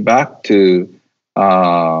pay back to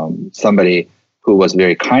somebody who was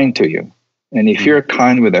very kind to you. And if you're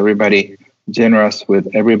kind with everybody, generous with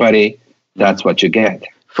everybody, that's what you get.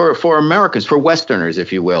 For Americans, for Westerners,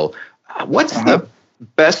 if you will, what's the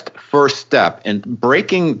best first step in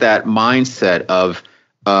breaking that mindset of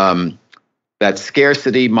that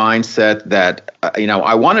scarcity mindset that,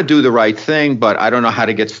 I want to do the right thing, but I don't know how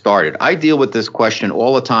to get started? I deal with this question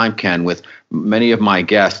all the time, Ken, with many of my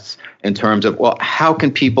guests in terms of, well, how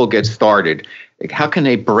can people get started? How can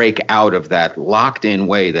they break out of that locked in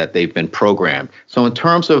way that they've been programmed? So in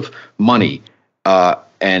terms of money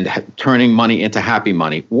and turning money into happy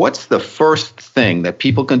money, what's the first thing that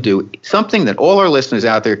people can do, something that all our listeners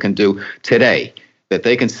out there can do today, that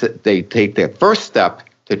they take their first step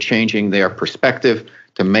to changing their perspective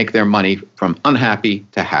to make their money from unhappy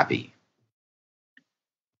to happy?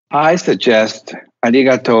 I suggest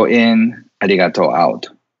arigato in, arigato out.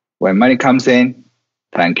 When money comes in,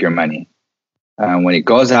 thank your money. And when it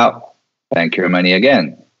goes out, thank your money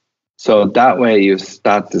again. So that way you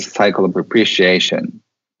start this cycle of appreciation.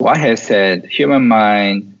 Why has said human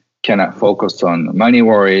mind cannot focus on money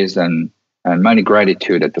worries and money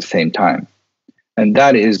gratitude at the same time. And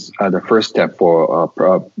that is the first step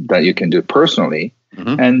for that you can do personally.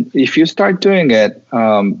 Mm-hmm. And if you start doing it,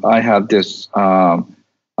 I have this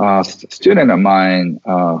student of mine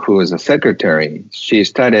who is a secretary. She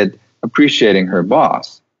started appreciating her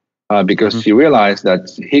boss because she realized that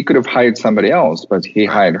he could have hired somebody else, but he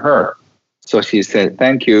hired her. So she said,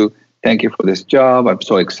 thank you for this job. I'm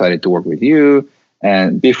so excited to work with you.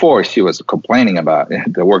 And before, she was complaining about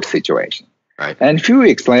the work situation. Right. And a few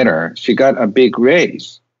weeks later, she got a big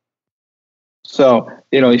raise. So,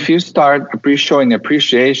 if you start showing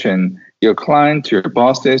appreciation, your clients, your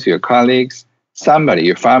bosses, your colleagues, somebody,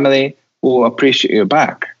 your family will appreciate you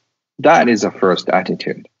back. That is the first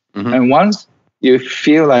attitude. Mm-hmm. And once you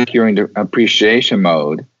feel like you're in the appreciation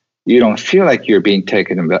mode, you don't feel like you're being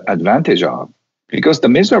taken advantage of. Because the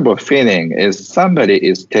miserable feeling is somebody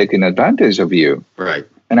is taking advantage of you. Right.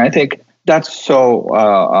 And I think that's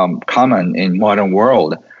so common in modern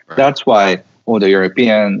world. Right. That's why all the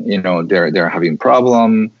European, they're having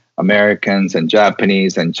problem. Americans and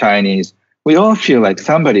Japanese and Chinese, we all feel like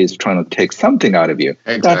somebody is trying to take something out of you.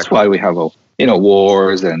 Exactly. That's why we have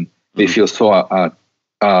wars and we feel so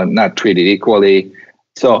not treated equally.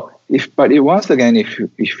 So once again,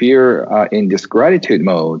 if you're in this gratitude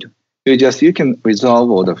mode, you can resolve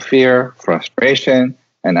all the fear, frustration,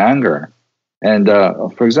 and anger. And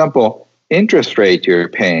for example, interest rate you're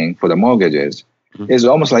paying for the mortgages is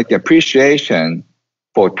almost like the appreciation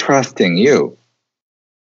for trusting you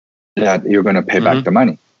that you're going to pay back the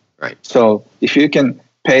money. Right. So if you can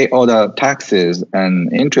pay all the taxes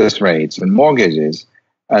and interest rates and mortgages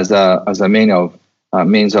as a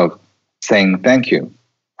means of saying thank you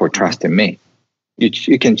for trusting me,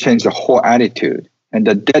 you can change the whole attitude. And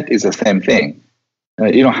the debt is the same thing.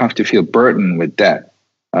 You don't have to feel burdened with debt.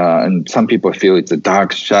 And some people feel it's a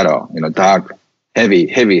dark shadow, dark,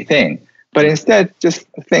 heavy thing. But instead, just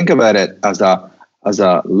think about it as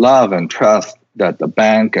a love and trust that the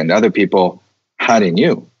bank and other people had in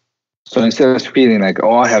you. So instead of feeling like,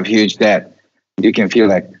 I have huge debt, you can feel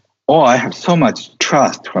like, I have so much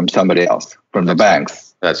trust from somebody else, from the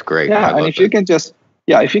banks. That's great. Yeah, and if you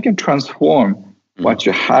can transform what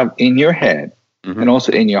you have in your head and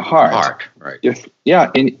also in your heart. Right.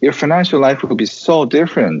 In your financial life will be so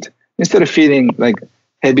different. Instead of feeling like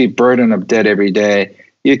heavy burden of debt every day,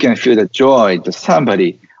 you can feel the joy that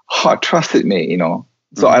somebody trusted me,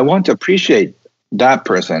 So I want to appreciate that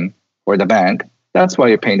person or the bank. That's why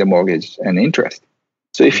you're paying the mortgage and interest.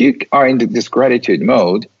 So if you are in this gratitude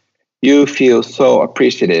mode, you feel so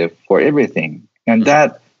appreciative for everything. And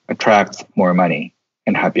that attracts more money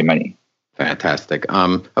and happy money. Fantastic.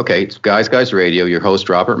 Okay, it's Guys Radio, your host,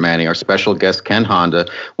 Robert Manni, our special guest, Ken Honda.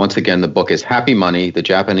 Once again, the book is Happy Money, The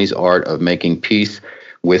Japanese Art of Making Peace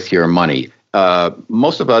with Your Money.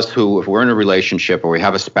 Most of us if we're in a relationship or we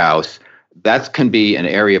have a spouse, that can be an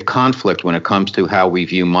area of conflict when it comes to how we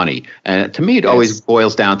view money. And to me, it always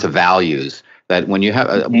boils down to values. That when you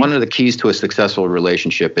have one of the keys to a successful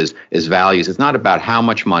relationship is values. It's not about how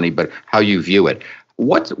much money, but how you view it.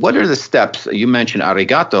 What are the steps? You mentioned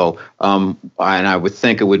arigato, and I would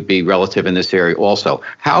think it would be relative in this area also.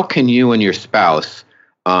 How can you and your spouse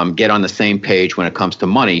get on the same page when it comes to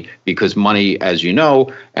money? Because money, as you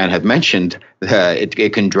know and have mentioned,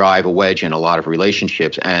 it can drive a wedge in a lot of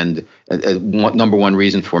relationships, and number one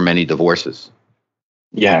reason for many divorces.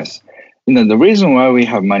 Yes. The reason why we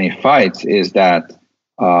have money fights is that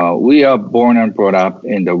we are born and brought up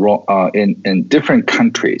in different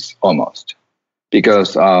countries almost.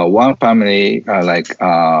 Because one family,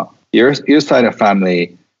 your side of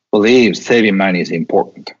family, believes saving money is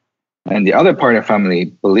important. And the other part of family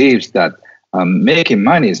believes that making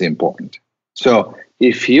money is important. So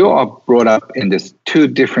if you are brought up in these two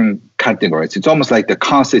different categories, it's almost like the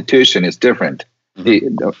constitution is different.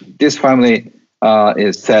 This family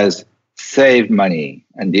says save money,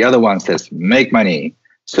 and the other one says make money.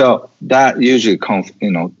 So that usually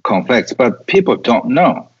conflicts, but people don't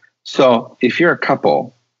know. So if you're a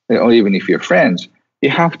couple, or even if you're friends,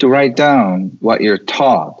 you have to write down what you're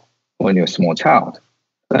taught when you're a small child.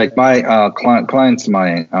 Like my clients,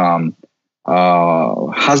 my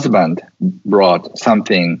husband brought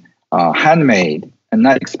something handmade and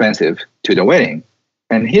not expensive to the wedding.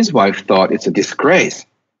 And his wife thought it's a disgrace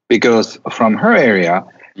because from her area,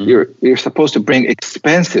 you're supposed to bring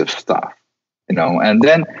expensive stuff, and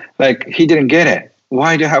then he didn't get it.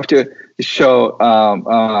 Why do you have to show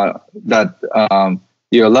that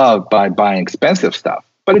you're loved by buying expensive stuff?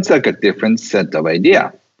 But it's like a different set of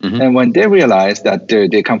idea. And when they realized that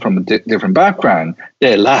they come from a different background,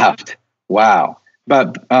 they laughed. Wow.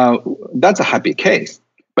 But that's a happy case.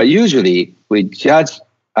 But usually we judge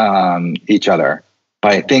each other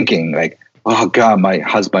by thinking oh God, my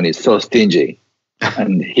husband is so stingy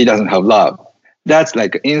and he doesn't have love. That's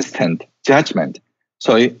like instant judgment.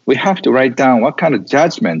 So we have to write down what kind of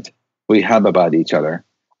judgment we have about each other.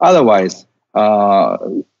 Otherwise,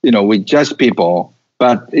 we judge people,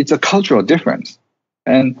 but it's a cultural difference.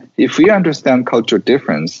 And if we understand cultural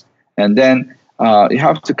difference, and then you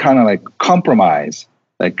have to kind of compromise.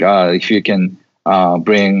 If you can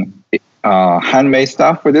bring handmade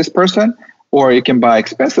stuff for this person, or you can buy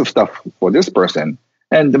expensive stuff for this person.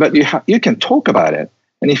 But you can talk about it.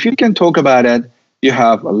 And if you can talk about it, you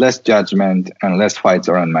have less judgment and less fights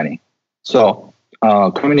around money. So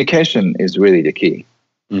communication is really the key.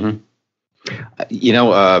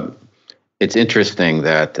 It's interesting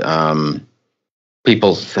that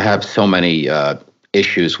people have so many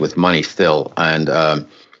issues with money still, and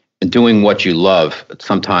doing what you love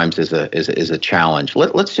sometimes is a challenge.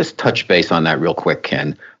 Let's just touch base on that real quick,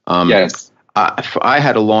 Ken. Yes. I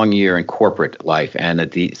had a long year in corporate life, and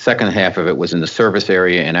the second half of it was in the service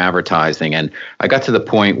area and advertising. And I got to the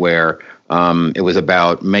point where it was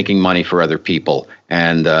about making money for other people,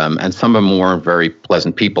 and some of them weren't very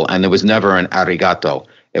pleasant people. And there was never an arigato.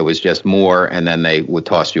 It was just more, and then they would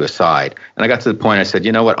toss you aside. And I got to the point I said,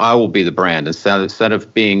 you know what, I will be the brand. Instead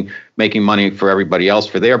of making money for everybody else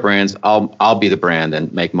for their brands, I'll be the brand and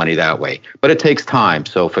make money that way. But it takes time.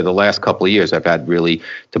 So for the last couple of years, I've had really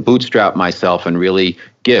to bootstrap myself and really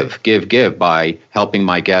give by helping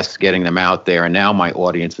my guests, getting them out there. And now my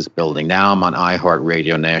audience is building. Now I'm on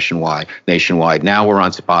iHeartRadio nationwide. Now we're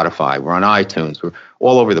on Spotify. We're on iTunes. We're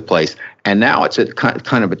all over the place. And now it's at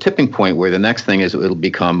kind of a tipping point where the next thing is it'll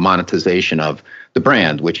become monetization of the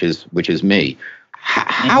brand, which is me.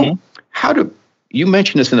 How do you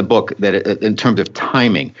mentioned this in the book that in terms of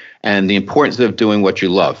timing and the importance of doing what you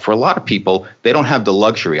love? For a lot of people, they don't have the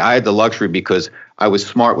luxury. I had the luxury because I was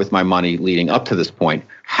smart with my money leading up to this point.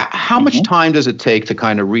 How much time does it take to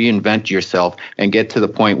kind of reinvent yourself and get to the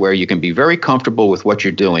point where you can be very comfortable with what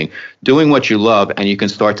you're doing what you love, and you can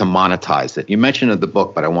start to monetize it? You mentioned in the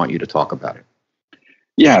book, but I want you to talk about it.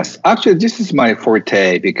 Yes, actually, this is my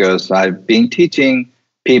forte because I've been teaching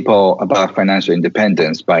people about financial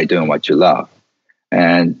independence by doing what you love.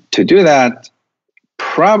 And to do that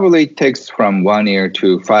probably takes from 1 year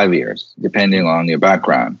to 5 years, depending on your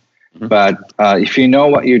background. Mm-hmm. But if you know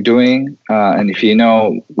what you're doing and if you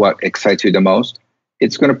know what excites you the most,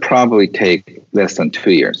 it's going to probably take less than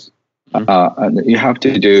 2 years. Mm-hmm. And you have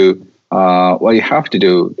to do what you have to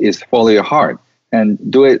do is follow your heart and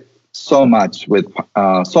do it so much with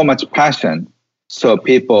so much passion, so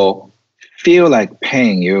people feel like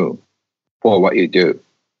paying you for what you do.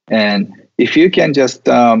 And if you can just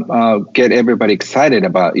get everybody excited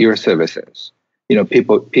about your services,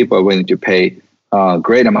 people are willing to pay a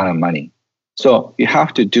great amount of money. So you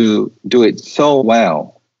have to do it so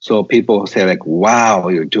well, so people say like, "Wow,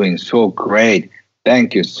 you're doing so great!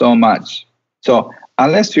 Thank you so much." So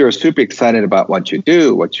unless you're super excited about what you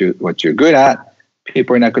do, what you're good at,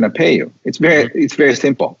 people are not going to pay you. It's very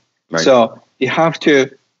simple. Right. So you have to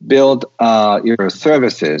build your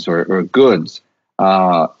services or goods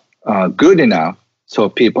good enough so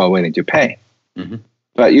people are willing to pay. Mm-hmm.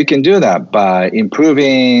 But you can do that by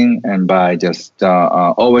improving and by just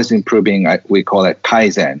always improving. We call it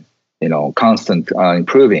Kaizen, constant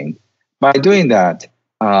improving. By doing that,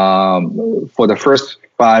 for the first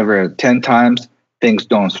 5 or 10 times, things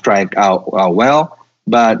don't strike out well.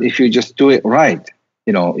 But if you just do it right,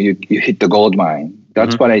 you hit the gold mine.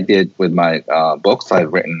 That's mm-hmm. what I did with my books.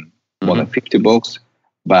 I've written more mm-hmm. than 50 books.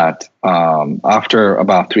 But after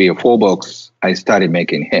about 3 or 4 books, I started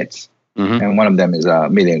making hits. Mm-hmm. And one of them is a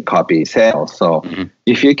 1 million copy sales. So mm-hmm.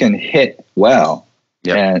 if you can hit well,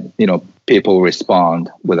 yep. and people respond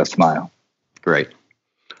with a smile. Great.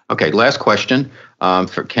 Okay, last question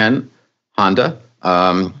for Ken Honda.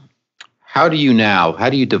 How do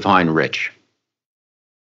you define rich?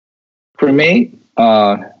 For me,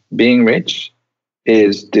 being rich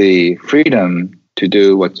is the freedom to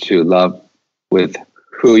do what you love with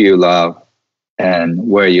who you love and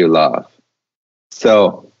where you love.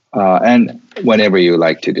 So, and whenever you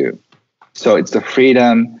like to do. So it's the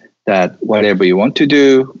freedom that whatever you want to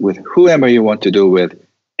do with whoever you want to do with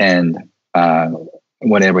and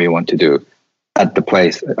whatever you want to do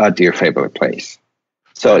at your favorite place.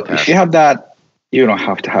 So if you have that, you don't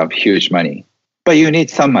have to have huge money, but you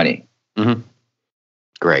need some money. Mm-hmm.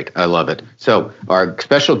 Great. I love it. So our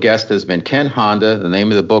special guest has been Ken Honda. The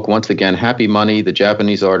name of the book, once again, Happy Money, The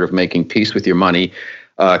Japanese Art of Making Peace with Your Money.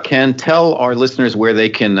 Ken, tell our listeners where they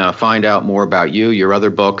can find out more about you, your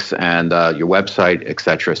other books, and your website,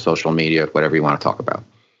 etc., social media, whatever you want to talk about.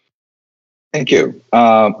 Thank you.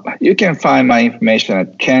 You can find my information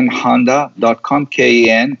at kenhonda.com,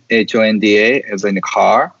 KENHONDA, as in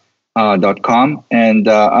car, .com. And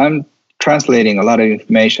I'm translating a lot of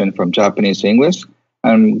information from Japanese to English.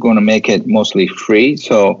 I'm going to make it mostly free,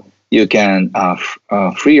 so you can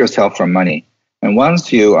free yourself from money. And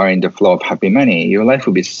once you are in the flow of happy money, your life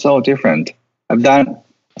will be so different. I've done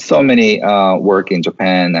so many work in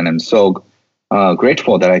Japan, and I'm so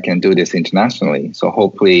grateful that I can do this internationally. So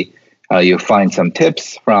hopefully you find some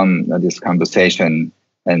tips from this conversation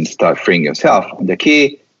and start freeing yourself. The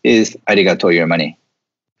key is arigato your money.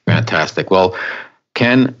 Fantastic. Well,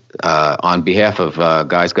 Ken, on behalf of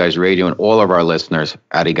Guys Radio and all of our listeners,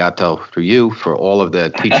 arigato for you for all of the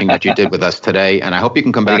teaching that you did with us today. And I hope you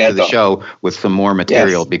can come back to the show with some more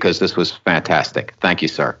material, yes, because this was fantastic. Thank you,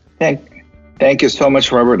 sir. Thank you so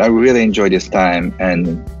much, Robert. I really enjoyed this time,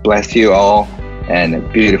 and bless you all and a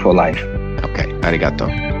beautiful life. Okay, arigato.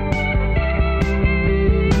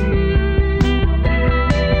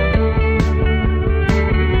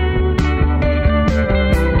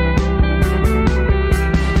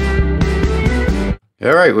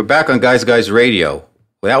 All right, we're back on Guys Radio.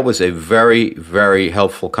 Well, that was a very, very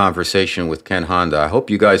helpful conversation with Ken Honda. I hope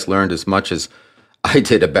you guys learned as much as I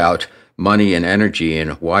did about money and energy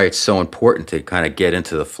and why it's so important to kind of get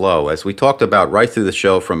into the flow. As we talked about right through the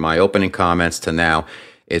show, from my opening comments to now,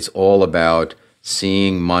 it's all about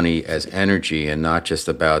seeing money as energy and not just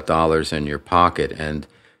about dollars in your pocket, and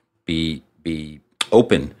be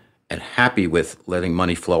open and happy with letting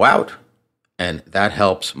money flow out, and that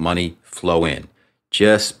helps money flow in.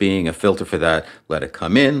 Just being a filter for that, let it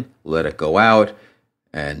come in, let it go out,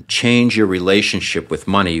 and change your relationship with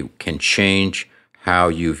money can change how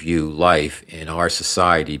you view life in our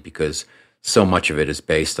society, because so much of it is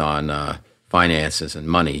based on finances and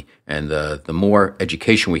money. And the more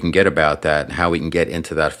education we can get about that and how we can get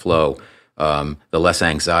into that flow, the less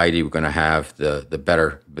anxiety we're going to have, the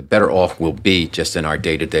better off we'll be just in our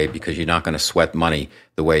day-to-day, because you're not going to sweat money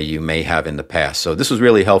the way you may have in the past. So this was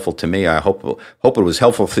really helpful to me. I hope it was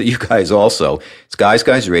helpful for you guys also. It's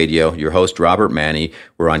Guys Radio, your host, Robert Manni.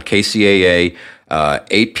 We're on KCAA,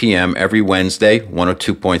 8 p.m. every Wednesday,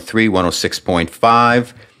 102.3,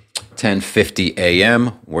 106.5. 10:50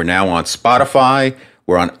 a.m. We're now on Spotify.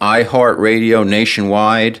 We're on iHeartRadio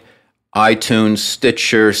nationwide, iTunes,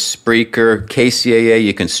 Stitcher, Spreaker, KCAA.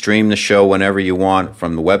 You can stream the show whenever you want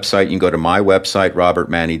from the website. You can go to my website,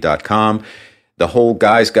 robertmanni.com. The whole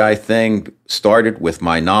Guys Guy thing started with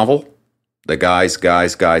my novel, The Guy's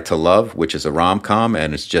Guide to Love, which is a rom-com,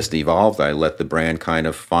 and it's just evolved. I let the brand kind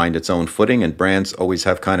of find its own footing, and brands always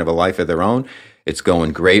have kind of a life of their own. It's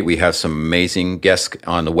going great. We have some amazing guests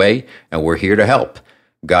on the way, and we're here to help.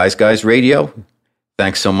 Guys Radio,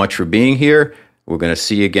 thanks so much for being here. We're going to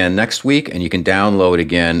see you again next week, and you can download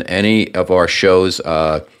again any of our shows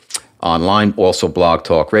online, also Blog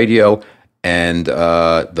Talk Radio, and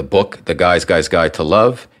the book, The Guy's Guide to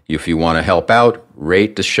Love. If you want to help out,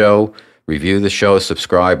 rate the show, review the show,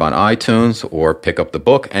 subscribe on iTunes, or pick up the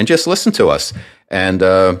book and just listen to us and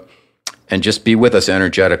just be with us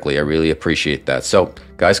energetically. I really appreciate that. So,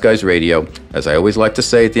 Guys Radio, as I always like to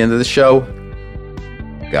say at the end of the show,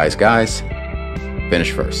 guys,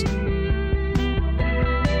 finish first.